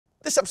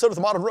This episode of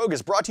The Modern Rogue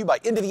is brought to you by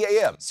Into the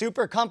AM.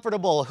 Super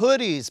comfortable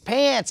hoodies,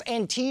 pants,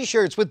 and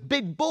t-shirts with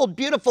big, bold,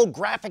 beautiful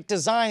graphic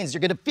designs.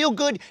 You're gonna feel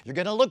good, you're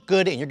gonna look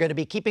good, and you're gonna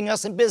be keeping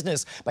us in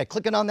business by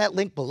clicking on that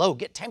link below.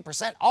 Get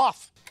 10%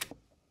 off.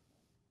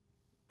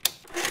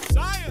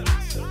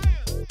 Science!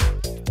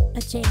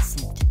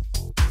 Adjacent.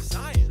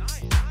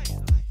 Science!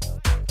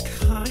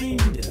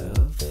 Kind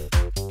of.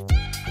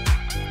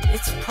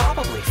 It's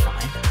probably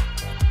fine.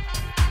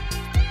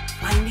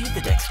 I need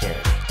the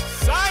dexterity.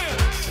 Science!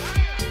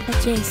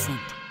 Adjacent.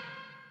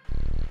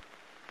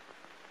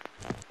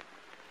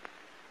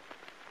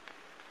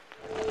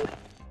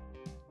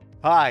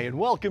 Hi, and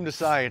welcome to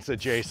Science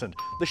Adjacent,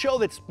 the show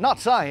that's not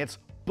science,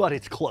 but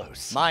it's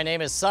close. My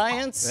name is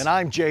Science. And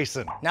I'm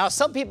Jason. Now,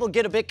 some people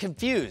get a bit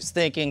confused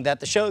thinking that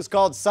the show's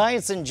called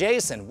Science and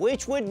Jason,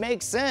 which would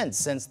make sense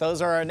since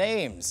those are our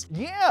names.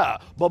 Yeah,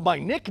 but my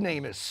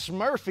nickname is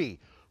Smurfy.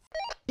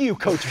 You,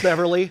 Coach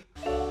Beverly.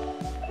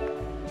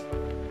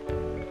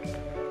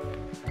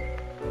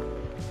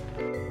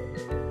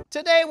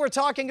 Today, we're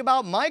talking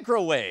about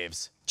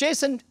microwaves.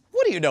 Jason,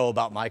 what do you know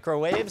about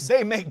microwaves?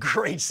 They make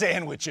great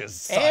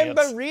sandwiches, And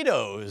Science.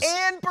 burritos.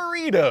 And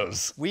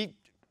burritos.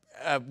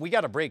 We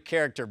got to break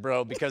character,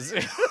 bro, because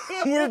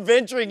we're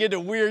venturing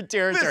into weird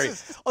territory.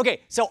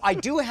 Okay, so I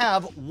do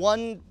have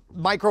one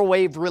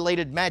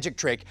microwave-related magic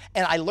trick,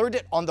 and I learned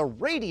it on the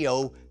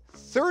radio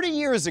 30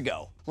 years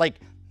ago. Like,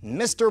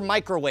 Mr.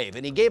 Microwave,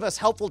 and he gave us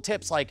helpful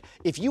tips like,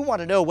 if you want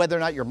to know whether or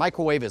not your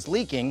microwave is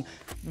leaking,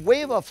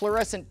 wave a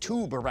fluorescent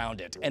tube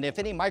around it, and if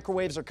any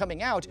microwaves are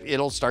coming out,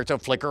 it'll start to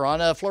flicker on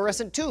a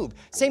fluorescent tube.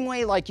 Same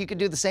way, like, you could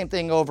do the same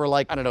thing over,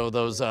 like, I don't know,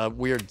 those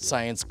weird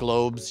science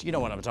globes. You know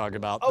what I'm talking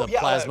about, Oh, the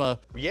yeah, plasma.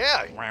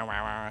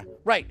 Yeah.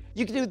 Right,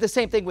 you can do the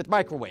same thing with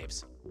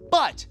microwaves.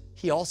 But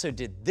he also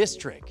did this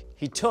trick.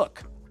 He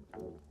took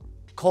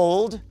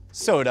cold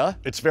soda.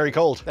 It's very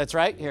cold. That's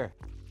right, here.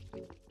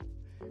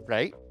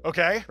 Right?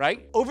 Okay.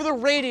 Right? Over the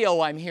radio,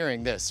 I'm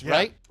hearing this,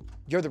 right?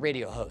 You're the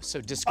radio host, so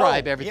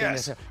describe everything.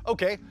 Yes. That's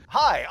Okay.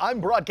 Hi,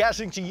 I'm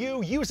broadcasting to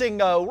you using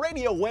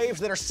radio waves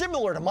that are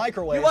similar to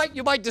microwaves.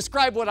 you might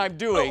describe what I'm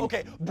doing. Oh,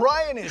 okay.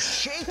 Brian is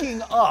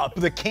shaking up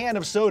the can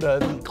of soda,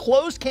 the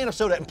closed can of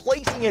soda, and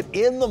placing it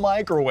in the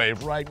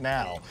microwave right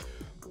now.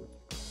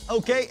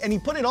 Okay, and he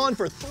put it on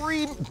for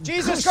 3...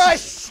 Jesus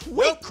Christ!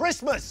 Sweet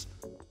Christmas!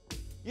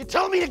 You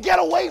tell me to get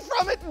away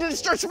from it, and it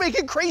starts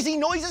making crazy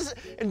noises,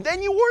 and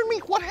then you warn me?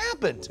 What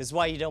happened? This is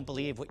why you don't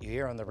believe what you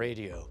hear on the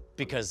radio.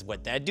 Because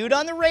what that dude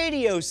on the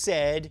radio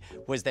said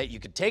was that you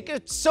could take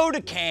a soda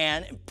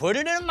can and put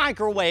it in a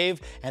microwave,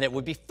 and it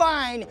would be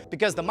fine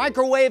because the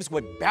microwaves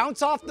would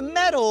bounce off the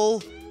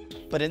metal.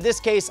 But in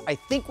this case, I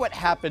think what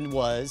happened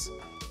was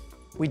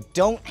we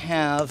don't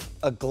have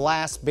a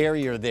glass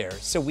barrier there.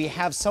 So we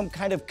have some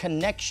kind of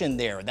connection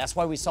there. That's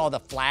why we saw the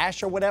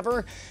flash or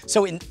whatever.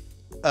 So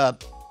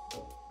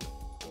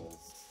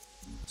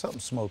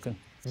something's smoking.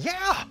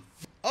 Yeah!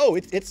 Oh,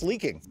 it's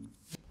leaking.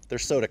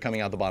 There's soda coming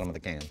out the bottom of the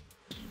can.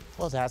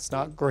 Well, that's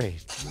not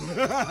great.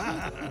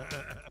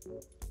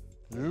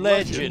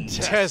 Legend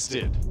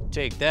tested.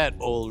 Take that,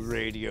 old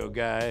radio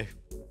guy.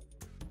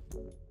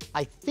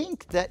 I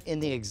think that in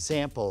the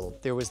example,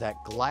 there was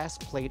that glass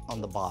plate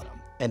on the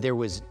bottom, and there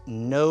was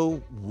no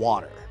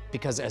water.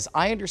 Because as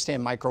I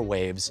understand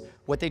microwaves,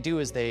 what they do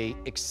is they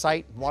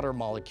excite water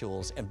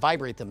molecules and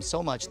vibrate them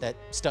so much that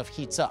stuff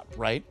heats up,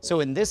 right? So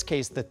in this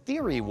case, the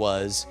theory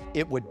was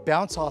it would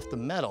bounce off the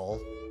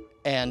metal,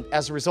 and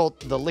as a result,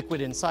 the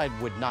liquid inside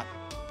would not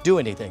do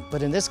anything.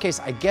 But in this case,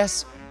 I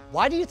guess,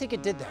 why do you think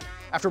it did that?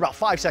 After about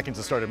 5 seconds,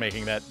 it started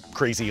making that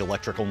crazy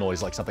electrical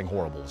noise like something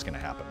horrible was gonna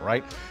happen,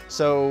 right?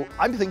 So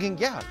I'm thinking,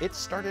 yeah, it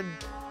started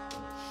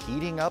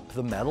heating up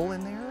the metal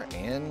in there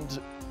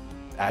and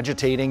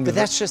agitating. But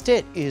that's just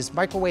it, is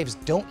microwaves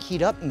don't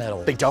heat up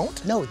metal. They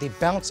don't? No, they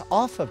bounce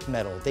off of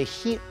metal. They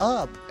heat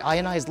up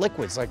ionized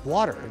liquids like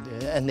water,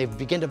 and they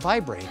begin to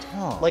vibrate.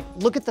 Huh. Like,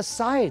 look at the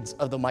sides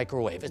of the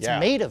microwave. It's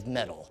made of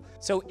metal.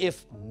 So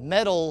if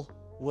metal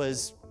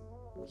was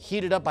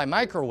heated up by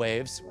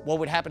microwaves, what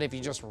would happen if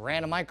you just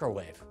ran a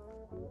microwave?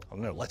 I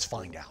don't know, let's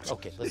find out.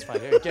 Okay, let's find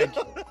out.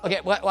 Okay,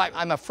 well,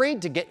 I'm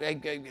afraid to get,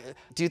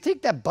 do you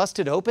think that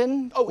busted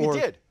open? Oh, it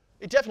did.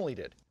 It definitely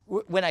did.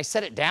 When I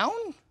set it down?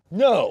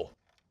 No.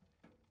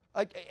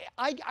 I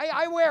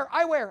wear.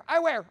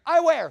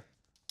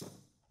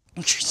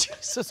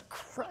 Jesus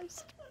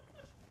Christ.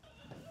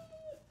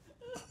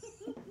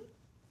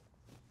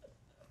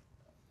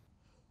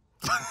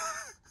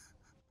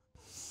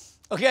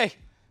 Okay,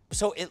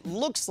 so it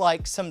looks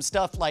like some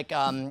stuff like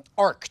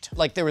arced,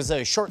 like there was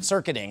a short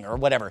circuiting or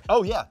whatever.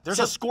 Oh yeah, there's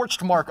a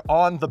scorched mark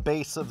on the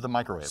base of the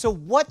microwave. So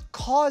what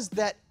caused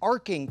that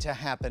arcing to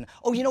happen?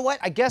 Oh, you know what?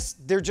 I guess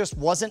there just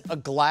wasn't a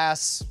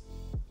glass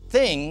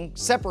thing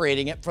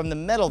separating it from the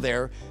metal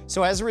there.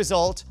 So as a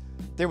result,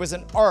 there was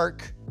an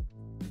arc.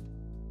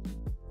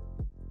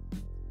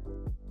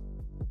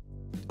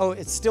 Oh,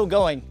 it's still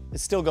going.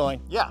 It's still going.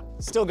 Yeah.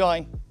 It's still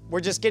going. We're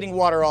just getting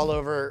water all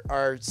over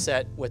our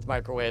set with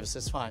microwaves.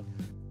 It's fine.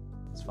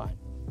 It's fine.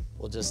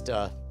 We'll just,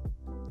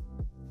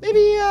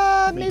 maybe.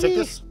 Take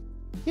this?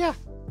 Yeah.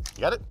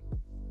 You got it?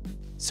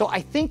 So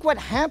I think what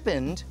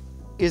happened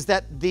is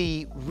that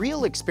the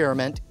real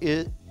experiment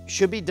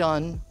should be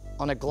done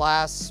on a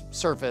glass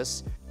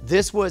surface.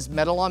 This was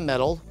metal on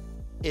metal.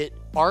 It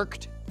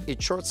arced,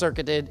 it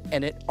short-circuited,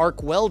 and it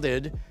arc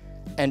welded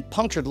and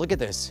punctured. Look at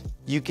this.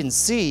 You can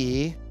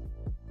see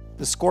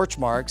the scorch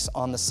marks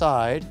on the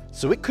side.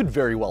 So it could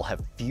very well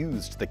have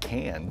fused the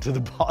can to the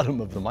bottom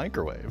of the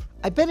microwave.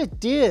 I bet it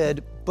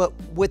did, but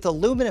with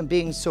aluminum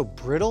being so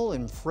brittle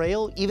and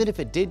frail, even if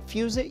it did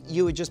fuse it,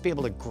 you would just be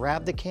able to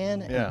grab the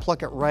can and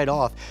pluck it right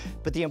off.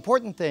 But the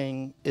important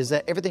thing is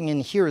that everything in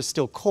here is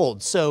still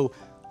cold. So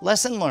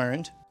lesson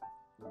learned,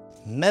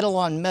 metal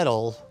on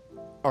metal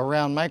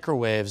around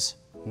microwaves,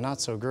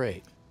 not so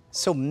great.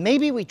 So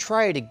maybe we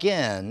try it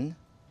again,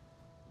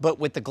 but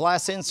with the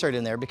glass insert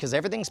in there, because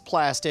everything's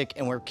plastic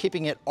and we're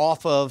keeping it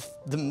off of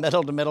the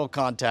metal to metal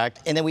contact.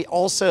 And then we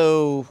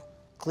also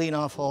clean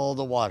off all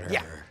the water.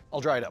 Yeah,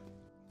 I'll dry it up.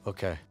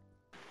 Okay.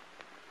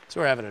 So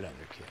we're having another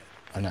kid.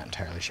 I'm not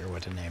entirely sure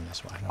what to name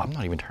this one. I'm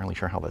not even entirely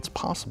sure how that's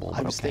possible.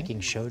 I was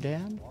thinking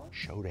Shodan.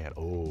 Shodan,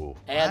 oh.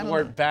 And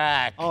we're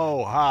back.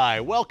 Oh,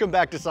 hi, welcome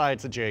back to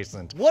Science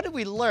Adjacent. What did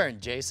we learn,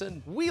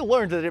 Jason? We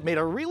learned that it made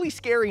a really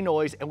scary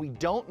noise and we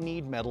don't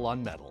need metal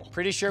on metal.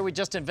 Pretty sure we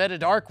just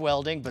invented arc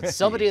welding, but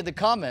somebody in the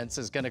comments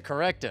is gonna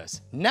correct us.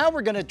 Now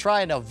we're gonna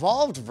try an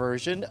evolved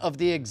version of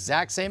the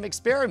exact same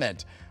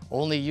experiment,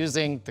 only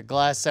using the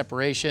glass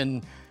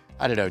separation.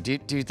 I don't know, do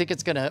you think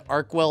it's gonna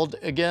arc weld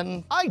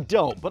again? I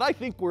don't, but I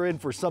think we're in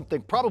for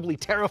something probably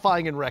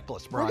terrifying and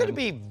reckless, Brian. We're gonna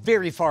be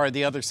very far on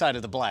the other side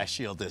of the blast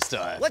shield this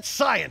time. Let's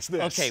science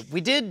this. Okay, we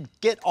did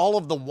get all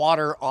of the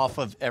water off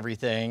of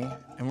everything,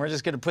 and we're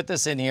just gonna put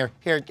this in here.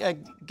 Here,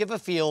 give a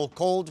feel,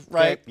 cold,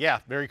 right? Okay, yeah,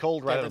 very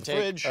cold, right out of the Take-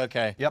 fridge.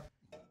 Okay. Yep.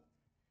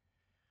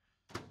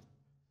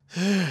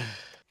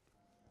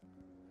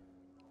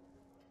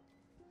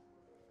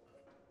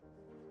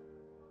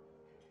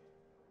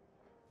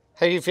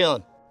 How you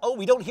feeling? Oh,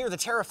 we don't hear the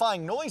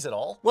terrifying noise at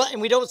all. Well, and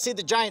we don't see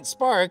the giant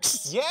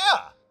sparks. Yeah.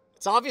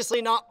 It's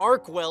obviously not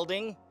arc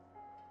welding.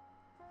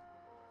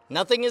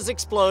 Nothing is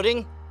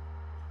exploding.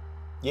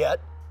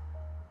 Yet.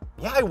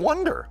 Yeah, I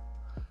wonder.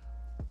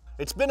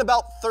 It's been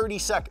about 30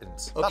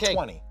 seconds, about Okay.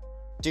 20.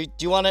 Do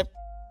you want to?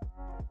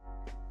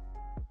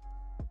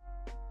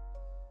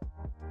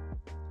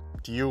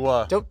 Do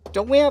you,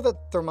 Don't we have a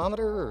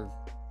thermometer? Or?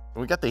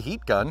 we got the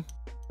heat gun.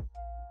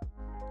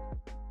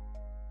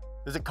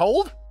 Is it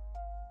cold?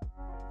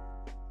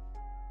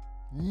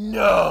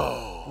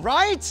 No.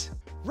 Right?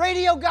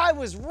 Radio guy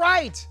was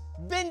right.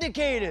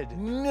 Vindicated.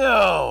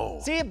 No.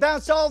 See, it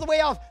bounced all the way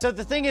off. So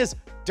the thing is,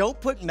 don't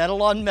put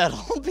metal on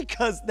metal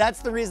because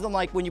that's the reason,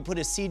 like when you put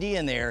a CD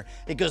in there,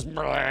 it goes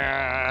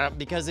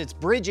because it's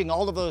bridging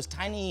all of those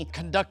tiny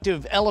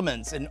conductive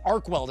elements and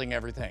arc welding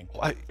everything.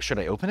 Should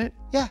I open it?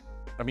 Yeah.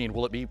 I mean,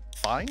 will it be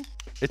fine?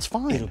 It's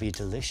fine. It'll be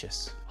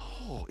delicious.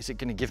 Oh, is it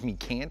gonna give me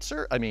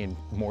cancer? I mean,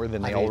 more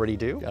than they already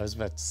do? I was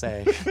about to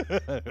say,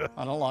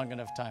 on a long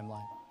enough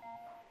timeline.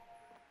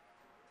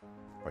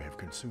 I have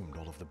consumed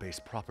all of the base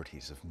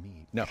properties of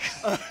meat. No.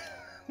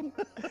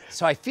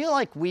 So I feel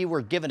like we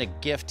were given a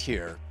gift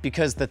here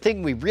because the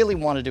thing we really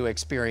wanted to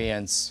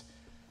experience,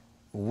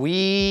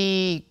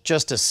 we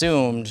just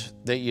assumed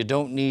that you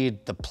don't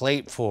need the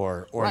plate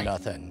for or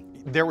nothing.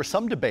 There was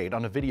some debate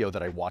on a video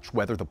that I watched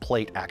whether the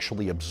plate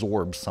actually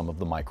absorbs some of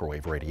the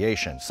microwave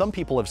radiation. Some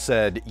people have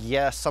said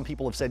yes, some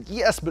people have said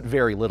yes, but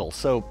very little.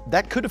 So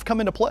that could have come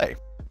into play.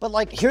 But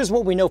like, here's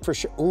what we know for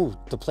sure. Ooh,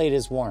 the plate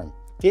is warm.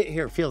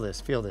 Here, feel this,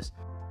 feel this.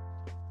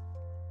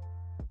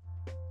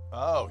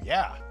 Oh,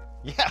 yeah.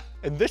 Yeah,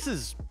 and this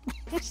is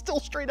still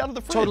straight out of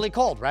the fridge. Totally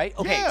cold, right?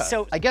 Okay, Yeah.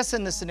 so I guess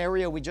in the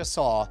scenario we just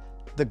saw,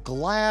 the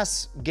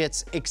glass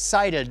gets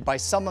excited by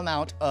some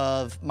amount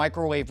of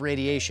microwave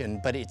radiation,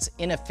 but it's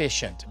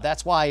inefficient.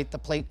 That's why the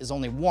plate is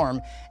only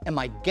warm. And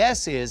my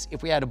guess is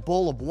if we had a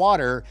bowl of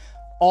water,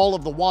 all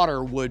of the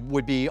water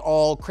would be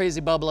all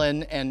crazy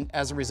bubbling, and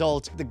as a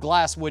result, the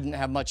glass wouldn't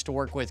have much to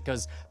work with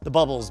because the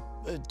bubbles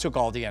took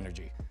all the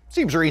energy.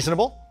 Seems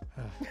reasonable.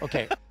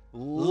 Okay.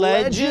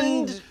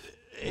 Legend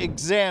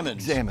examined.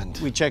 Examined.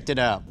 We checked it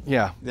out.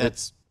 Yeah.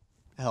 That's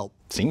help.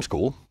 Seems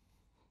cool.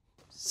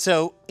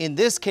 So in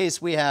this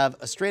case, we have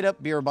a straight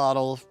up beer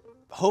bottle,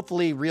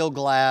 hopefully real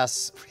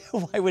glass.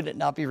 Why would it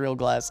not be real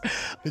glass?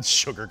 It's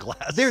sugar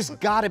glass. There's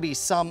gotta be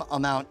some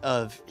amount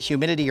of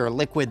humidity or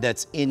liquid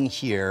that's in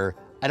here.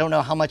 I don't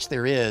know how much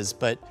there is,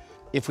 but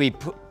if we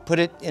put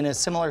it in a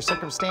similar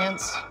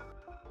circumstance,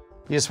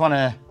 you just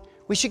wanna,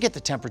 we should get the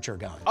temperature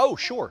going. Oh,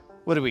 sure.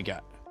 What do we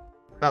got?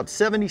 About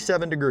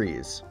 77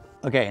 degrees.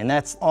 Okay, and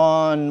that's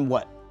on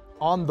what?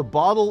 On the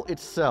bottle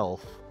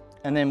itself,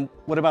 And then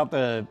what about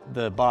the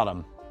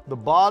bottom? the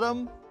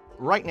bottom,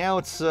 right now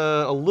it's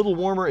a little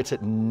warmer. It's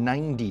at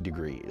 90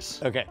 degrees.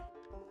 Okay,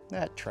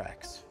 that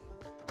tracks.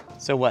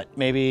 So what,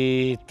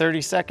 maybe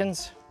 30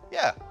 seconds?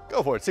 Yeah,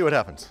 go for it. See what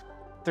happens.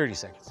 30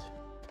 seconds.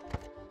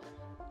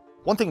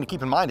 One thing to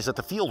keep in mind is that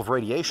the field of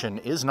radiation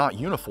is not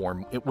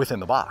uniform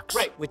within the box.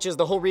 Right, which is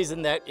the whole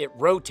reason that it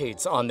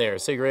rotates on there,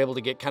 so you're able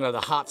to get kind of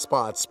the hot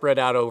spots spread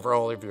out over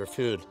all of your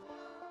food.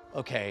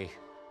 Okay,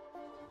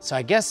 so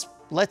I guess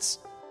let's...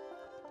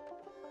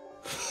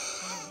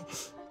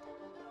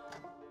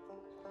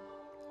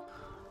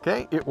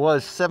 Okay, it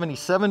was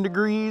 77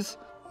 degrees,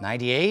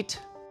 98?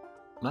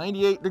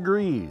 98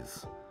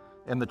 degrees.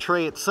 And the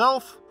tray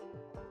itself,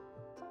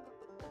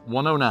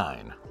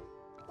 109.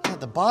 Yeah,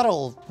 the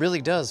bottle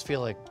really does feel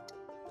like,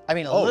 I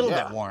mean, a Oh, little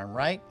yeah. bit warm,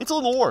 right? It's a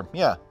little warm,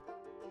 yeah.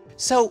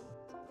 So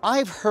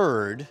I've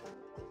heard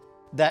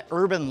that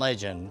urban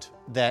legend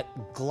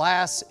that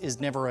glass is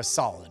never a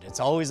solid. It's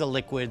always a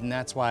liquid, and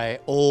that's why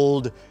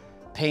old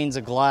panes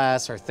of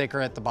glass are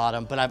thicker at the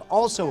bottom. But I've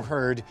also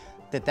heard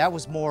that that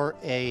was more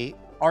a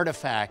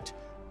artifact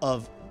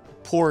of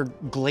poor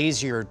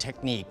glazier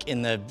technique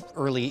in the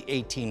early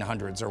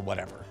 1800s or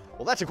whatever.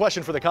 Well, that's a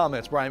question for the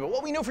comments, Brian, but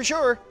what we know for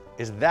sure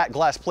is that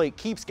glass plate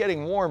keeps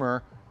getting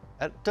warmer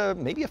at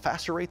maybe a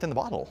faster rate than the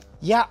bottle.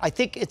 Yeah, I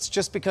think it's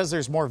just because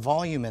there's more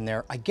volume in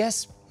there. I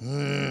guess,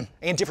 And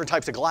different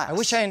types of glass. I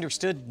wish I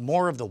understood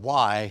more of the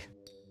why.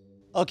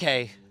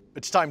 Okay,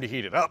 It's time to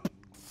heat it up.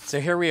 so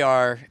here we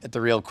are at the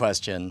real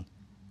question,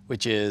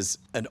 which is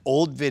an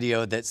old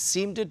video that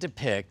seemed to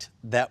depict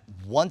that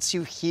once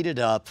you heated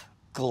up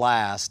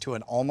glass to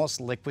an almost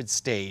liquid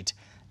state,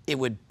 it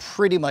would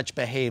pretty much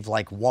behave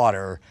like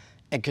water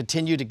and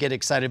continue to get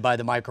excited by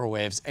the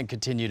microwaves and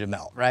continue to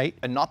melt, right?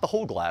 And not the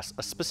whole glass,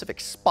 a specific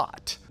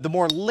spot. The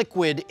more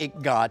liquid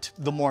it got,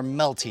 the more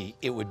melty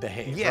it would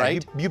behave, Yeah,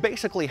 right? you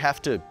basically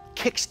have to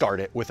kickstart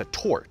it with a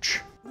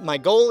torch. My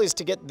goal is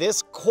to get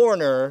this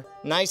corner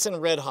nice and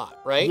red hot,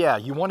 right? Yeah,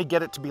 you want to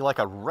get it to be like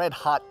a red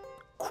hot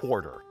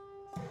quarter.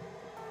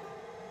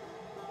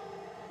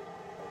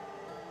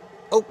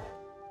 Oh,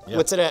 Yeah.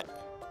 what's it at?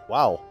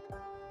 Wow.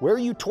 Where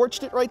you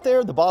torched it right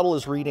there, the bottle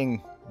is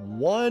reading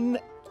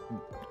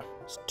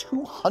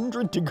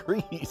 200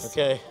 degrees.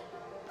 Okay.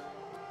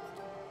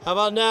 How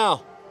about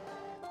now?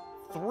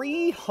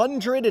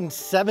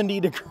 370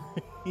 degrees.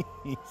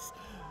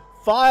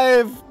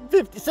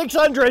 550,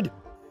 600.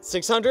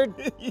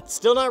 600?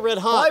 Still not red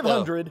hot,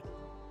 500.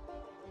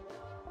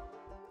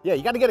 Yeah,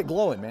 you got to get it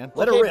glowing, man.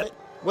 Let Okay, it rip. but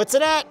what's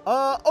it at?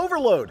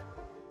 Overload.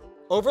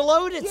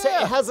 Overload?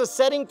 Yeah. It has a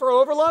setting for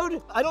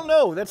overload? I don't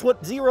know. That's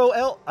what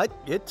 0L.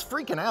 It's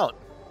freaking out.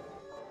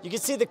 You can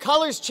see the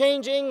colors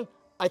changing.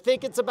 I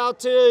think it's about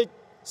to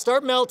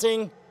start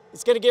melting.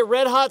 It's gonna get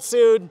red hot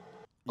soon.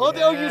 Oh,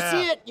 oh, you Yeah.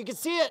 see it? You can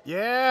see it.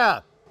 Yeah.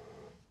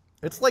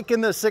 It's like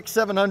in the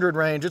 600-700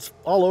 range. It's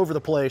all over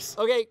the place.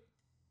 Okay.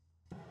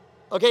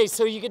 Okay,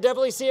 so you can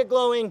definitely see it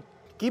glowing.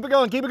 Keep it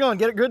going. Keep it going.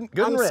 Get it good and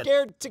I'm red.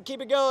 scared to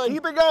keep it going.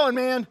 Keep it going,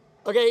 man.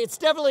 Okay, it's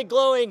definitely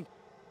glowing.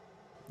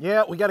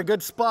 Yeah, we got a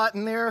good spot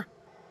in there.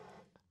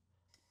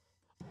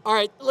 All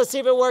right, let's see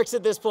if it works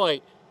at this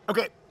point.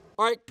 Okay,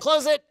 All right,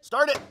 close it.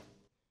 start it.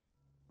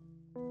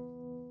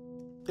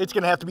 It's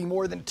gonna have to be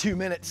more than 2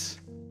 minutes.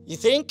 You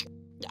think?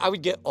 I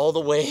would get all the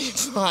way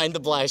behind the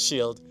blast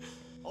shield.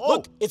 Oh,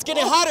 Look, it's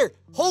getting hotter.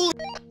 Holy,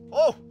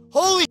 oh,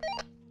 holy,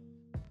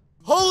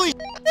 holy.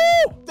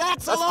 Woo!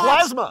 That's a that's lot.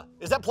 plasma.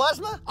 Is that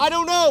plasma? I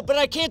don't know, but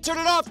I can't turn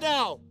it off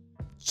now.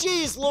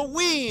 Jeez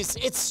Louise,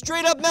 it's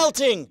straight up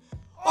melting.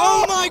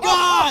 Oh my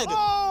God!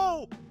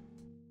 Oh!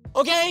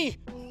 Okay.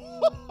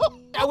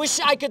 I wish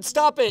I could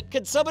stop it.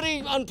 Could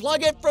somebody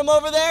unplug it from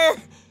over there?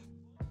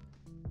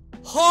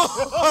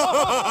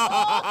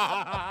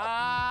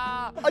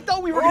 I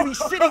thought we were gonna be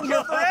sitting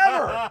here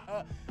forever.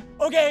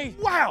 Okay.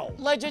 Wow.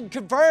 Legend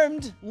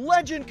confirmed.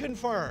 Legend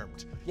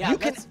confirmed. Yeah, you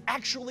can that's-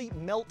 actually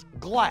melt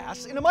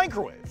glass in a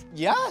microwave.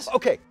 Yes.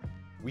 Okay,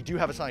 we do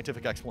have a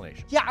scientific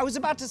explanation. Yeah, I was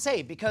about to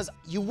say, because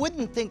you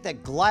wouldn't think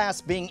that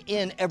glass being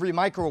in every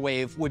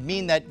microwave would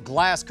mean that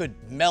glass could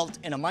melt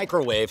in a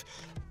microwave.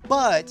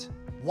 But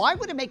why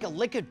would it make a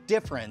lick of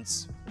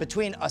difference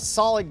between a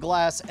solid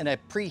glass and a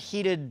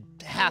preheated,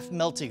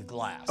 half-melted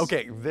glass?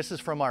 Okay, this is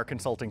from our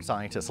consulting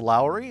scientist,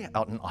 Rawr,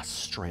 out in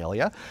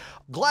Australia.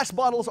 Glass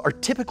bottles are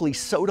typically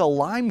soda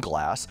lime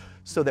glass,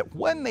 so that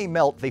when they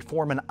melt, they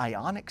form an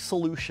ionic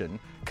solution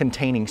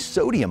containing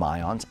sodium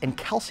ions and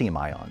calcium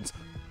ions.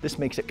 This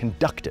makes it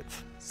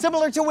conductive.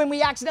 Similar to when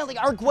we accidentally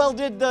arc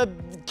welded the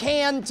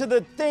can to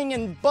the thing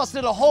and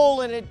busted a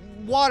hole in it,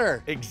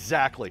 water.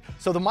 Exactly.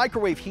 So the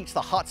microwave heats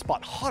the hot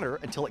spot hotter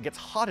until it gets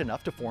hot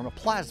enough to form a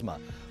plasma.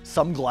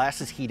 Some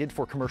glass is heated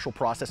for commercial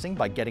processing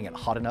by getting it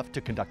hot enough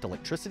to conduct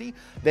electricity,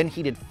 then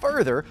heated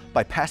further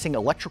by passing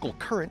electrical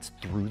currents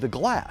through the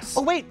glass.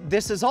 Oh wait,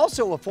 this is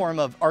also a form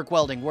of arc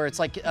welding where it's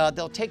like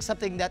they'll take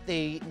something that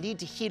they need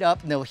to heat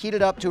up and they'll heat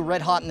it up to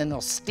red hot and then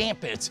they'll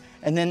stamp it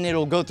and then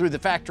it'll go through the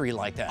factory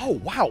like that. Oh,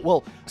 wow.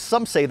 Well,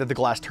 some say that the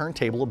glass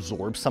turntable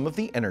absorbs some of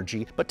the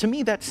energy, but to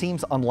me that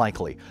seems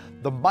unlikely.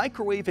 The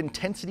microwave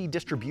intensity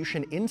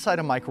distribution inside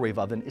a microwave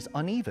oven is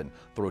uneven.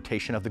 The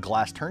rotation of the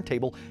glass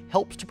turntable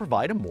helps to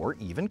provide a more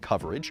even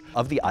coverage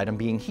of the item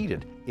being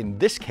heated. In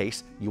this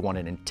case, you want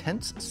an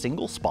intense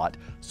single spot,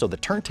 so the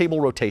turntable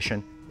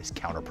rotation is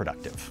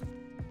counterproductive.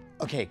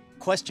 Okay,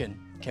 question.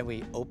 Can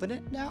we open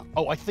it now?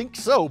 Oh, I think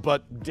so,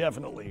 but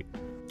definitely.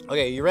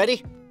 Okay, you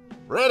ready?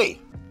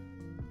 Ready.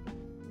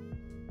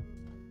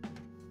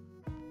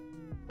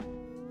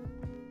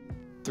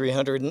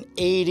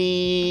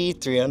 $380,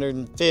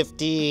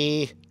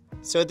 $350.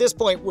 So at this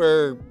point,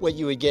 we're what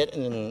you would get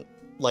in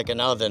like an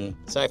oven.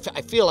 So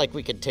I feel like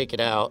we could take it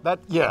out.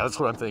 Yeah, that's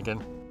what I'm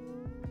thinking.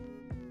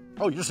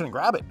 Oh, you're just gonna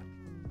grab it.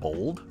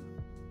 Bold.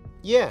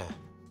 Yeah.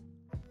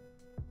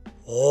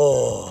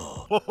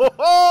 Oh.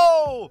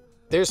 Oh!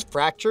 There's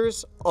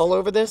fractures all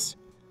over this.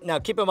 Now,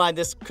 keep in mind,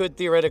 this could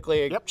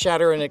theoretically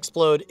shatter and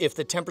explode if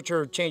the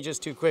temperature changes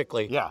too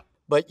quickly. Yeah.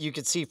 But you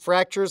could see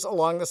fractures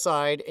along the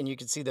side, and you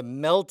can see the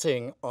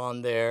melting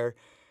on there,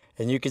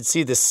 and you can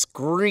see the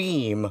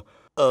scream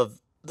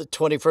of the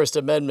 21st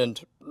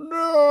Amendment.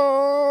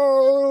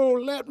 No,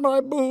 let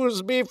my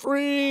booze be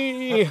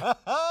free.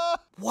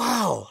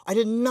 Wow, I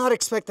did not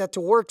expect that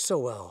to work so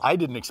well. I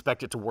didn't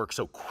expect it to work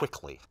so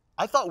quickly.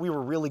 I thought we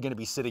were really gonna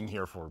be sitting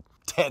here for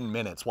 10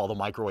 minutes while the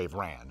microwave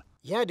ran.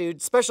 Yeah,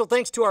 dude. Special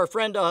thanks to our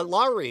friend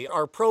Rawr,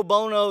 our pro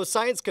bono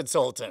science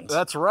consultant.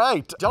 That's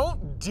right.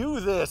 Don't do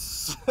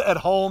this at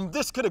home.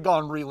 This could have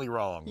gone really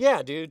wrong.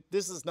 Yeah, dude.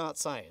 This is not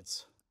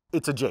science.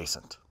 It's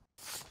adjacent.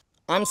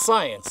 I'm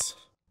science.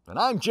 And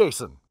I'm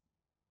Jason.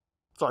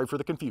 Sorry for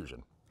the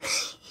confusion.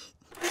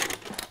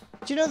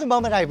 Do you know the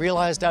moment I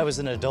realized I was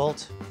an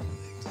adult?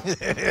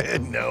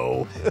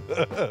 No.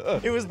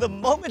 It was the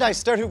moment I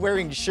started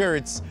wearing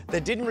shirts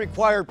that didn't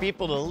require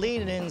people to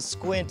lean in,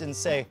 squint, and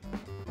say,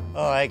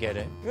 oh, I get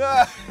it. And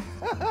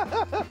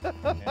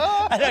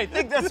I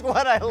think that's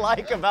what I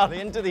like about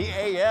Into the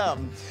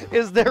AM,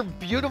 is they're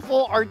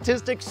beautiful,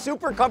 artistic,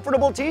 super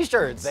comfortable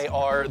t-shirts. They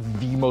are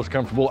the most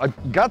comfortable. I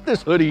got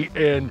this hoodie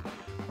and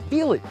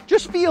feel it.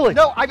 Just feel it.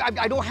 No,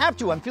 I don't have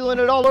to. I'm feeling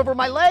it all over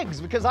my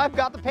legs because I've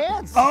got the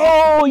pants.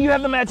 Oh, you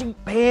have the matching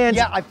pants.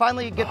 Yeah, I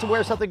finally get to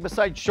wear something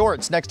besides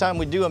shorts next time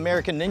we do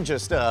American Ninja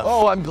stuff.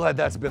 Oh, I'm glad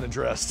that's been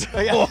addressed.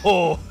 Yeah.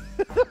 Oh.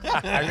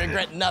 I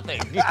regret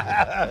nothing.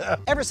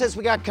 Ever since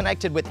we got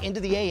connected with Into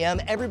the AM,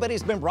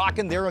 everybody's been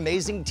rocking their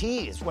amazing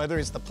tees, whether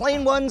it's the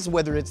plain ones,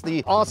 whether it's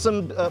the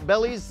awesome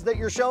bellies that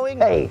you're showing.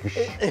 Hey.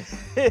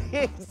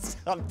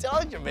 I'm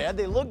telling you, man,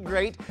 they look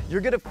great. You're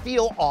gonna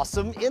feel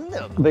awesome in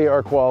them. They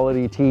are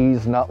quality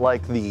tees, not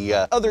like the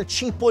other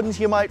cheap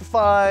ones you might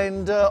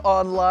find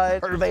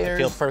online. I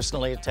feel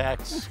personally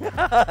attacked.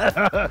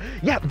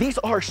 Yeah, these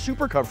are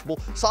super comfortable,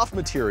 soft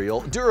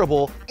material,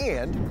 durable,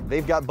 and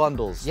they've got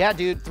bundles. Yeah,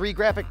 dude, 3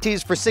 graphic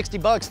tees for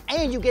 $60,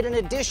 and you get an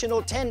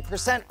additional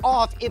 10%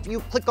 off if you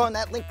click on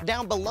that link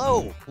down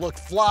below. Look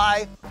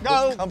fly.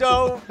 No.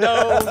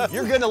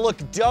 You're gonna look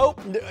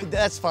dope.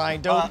 That's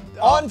fine. Don't.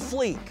 On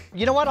fleek.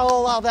 You know what? I'll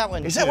allow that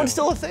one. Is that one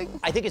still a thing?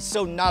 I think it's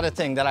so not a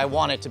thing that I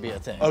want it to be a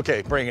thing.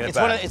 Okay, bringing it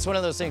back. It's one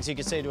of those things you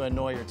could say to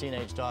annoy your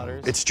teenage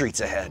daughters. It's streets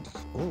ahead.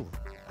 Ooh,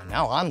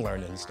 now I'm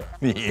learning stuff.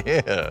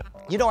 Yeah.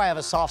 You know I have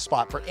a soft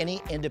spot for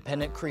any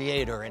independent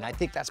creator, and I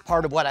think that's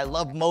part of what I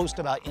love most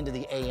about Into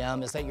the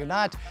AM is that you're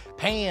not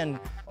paying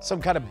some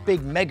kind of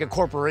big mega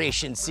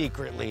corporation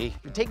secretly.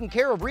 You're taking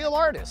care of real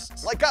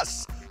artists. Like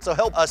us. So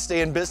help us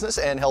stay in business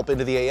and help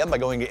Into the AM by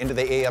going to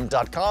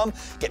intotheam.com.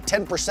 Get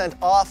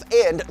 10% off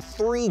and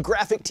 3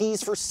 graphic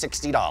tees for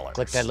 $60.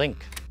 Click that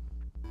link.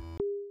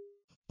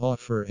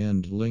 Offer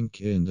and link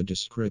in the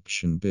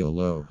description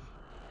below.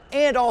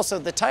 And also,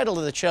 the title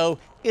of the show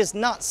is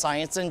not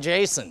Science and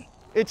Jason.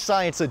 It's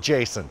science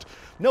adjacent.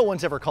 No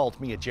one's ever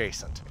called me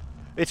adjacent.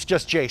 It's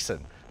just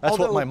Jason. That's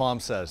what my mom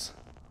says.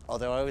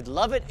 Although I would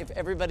love it if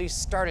everybody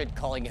started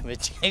calling him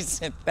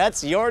Jason.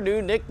 That's your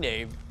new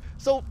nickname.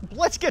 So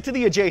let's get to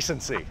the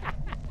adjacency.